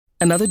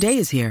Another day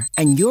is here,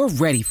 and you're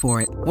ready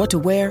for it. What to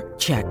wear?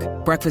 Check.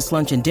 Breakfast,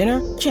 lunch, and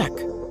dinner? Check.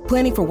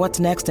 Planning for what's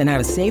next and how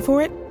to save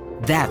for it?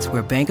 That's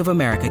where Bank of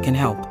America can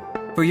help.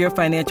 For your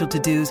financial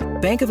to-dos,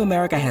 Bank of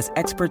America has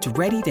experts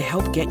ready to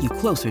help get you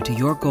closer to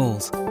your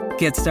goals.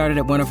 Get started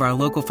at one of our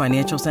local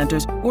financial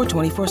centers or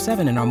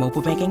 24/7 in our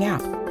mobile banking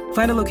app.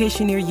 Find a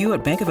location near you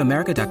at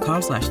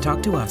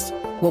bankofamerica.com/talktous.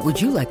 What would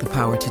you like the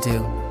power to do?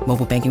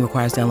 Mobile banking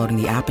requires downloading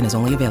the app and is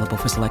only available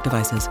for select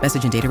devices.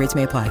 Message and data rates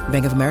may apply.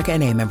 Bank of America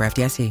N.A., member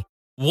FDIC.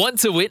 Want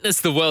to witness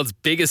the world's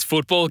biggest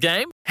football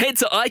game? Head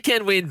to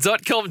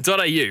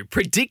iCanWin.com.au,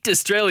 predict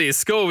Australia's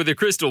score with a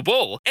crystal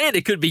ball, and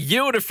it could be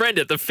you and a friend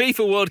at the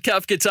FIFA World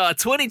Cup Qatar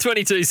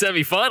 2022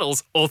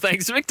 semi-finals, all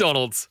thanks to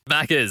McDonald's.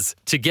 Maccas,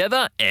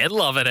 together and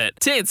loving it.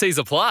 TNCs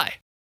apply.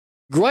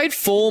 Great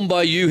form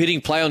by you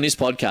hitting play on this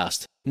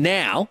podcast.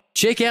 Now,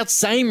 check out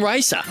Same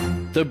Racer,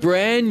 the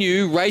brand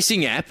new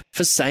racing app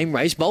for same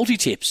race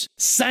multi-tips.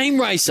 Same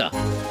Racer.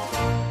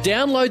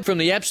 Download from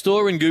the App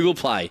Store and Google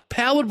Play.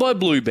 Powered by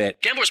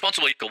Bluebet. Gamble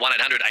responsibly. Call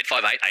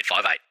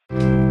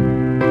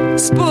 1-800-858-858.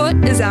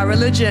 Sport is our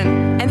religion.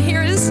 And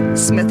here is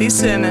Smithy's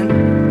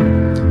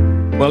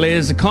sermon. Well,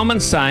 there's a common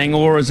saying,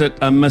 or is it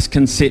a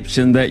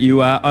misconception, that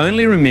you are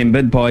only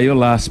remembered by your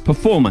last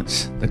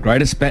performance. The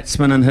greatest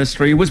batsman in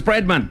history was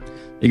Bradman.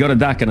 He got a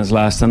duck in his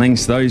last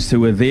innings. Those who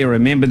were there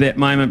remember that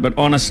moment, but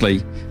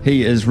honestly,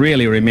 he is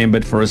really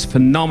remembered for his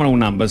phenomenal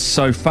numbers,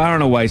 so far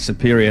and away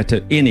superior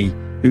to any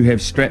who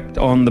have strapped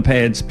on the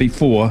pads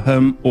before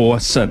him or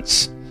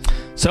since.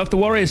 So if the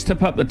Warriors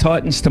tip up the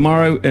Titans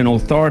tomorrow in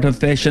authoritative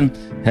fashion,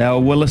 how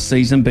will the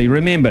season be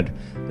remembered?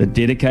 The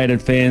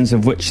dedicated fans,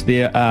 of which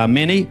there are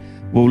many,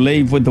 will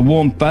leave with the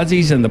warm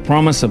fuzzies and the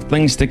promise of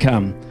things to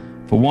come.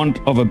 For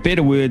want of a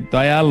better word,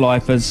 they are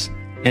lifers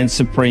and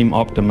supreme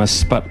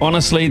optimists. But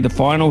honestly, the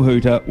final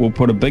hooter will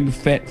put a big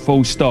fat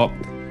full stop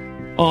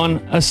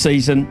on a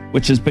season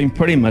which has been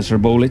pretty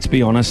miserable, let's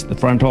be honest. The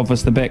front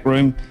office, the back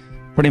room,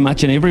 pretty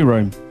much in every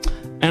room.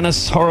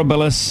 Annus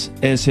Horribilis,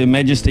 as Her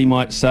Majesty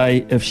might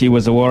say if she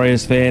was a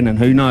Warriors fan, and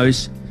who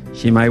knows,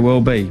 she may well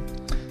be.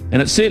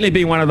 And it's certainly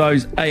been one of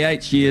those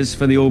AH years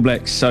for the All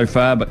Blacks so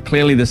far, but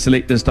clearly the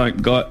selectors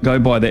don't go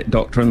by that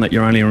doctrine that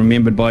you're only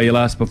remembered by your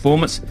last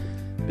performance,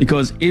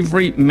 because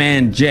every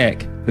man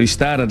Jack who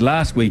started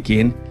last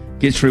weekend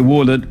gets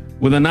rewarded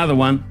with another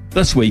one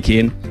this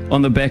weekend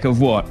on the back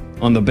of what?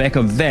 On the back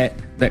of that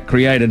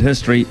created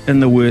history in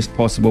the worst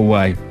possible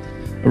way.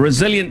 A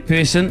resilient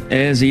person,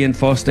 as Ian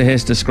Foster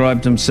has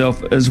described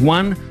himself, is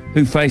one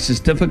who faces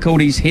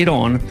difficulties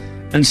head-on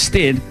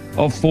instead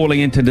of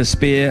falling into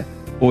despair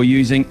or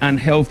using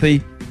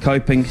unhealthy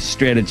coping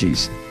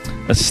strategies.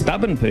 A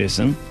stubborn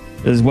person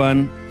is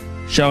one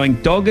showing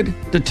dogged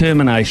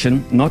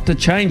determination not to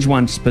change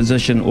one's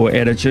position or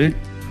attitude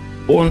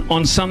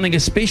on something,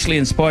 especially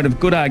in spite of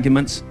good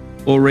arguments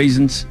or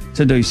reasons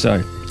to do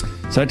so.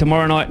 So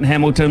tomorrow night in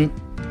Hamilton,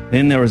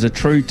 then there is a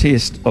true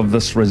test of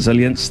this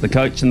resilience. The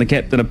coach and the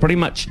captain are pretty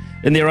much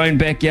in their own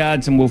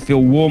backyards and will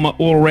feel warmer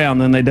all around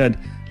than they did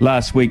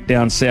last week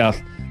down south.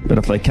 But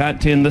if they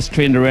can't turn this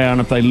trend around,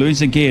 if they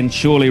lose again,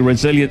 surely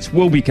resilience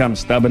will become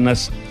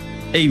stubbornness,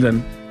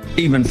 even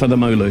for the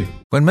Mooloo.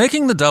 When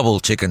making the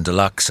double chicken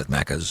deluxe at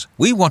Macca's,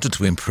 we wanted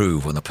to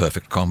improve on the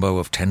perfect combo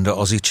of tender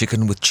Aussie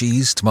chicken with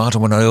cheese,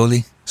 tomato and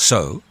aioli.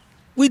 So,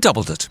 we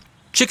doubled it.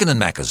 Chicken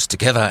and Macca's,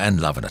 together and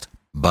loving it.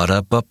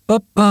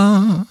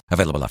 Ba-da-ba-ba-ba.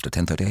 Available after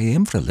 10:30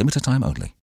 a.m. for a limited time only.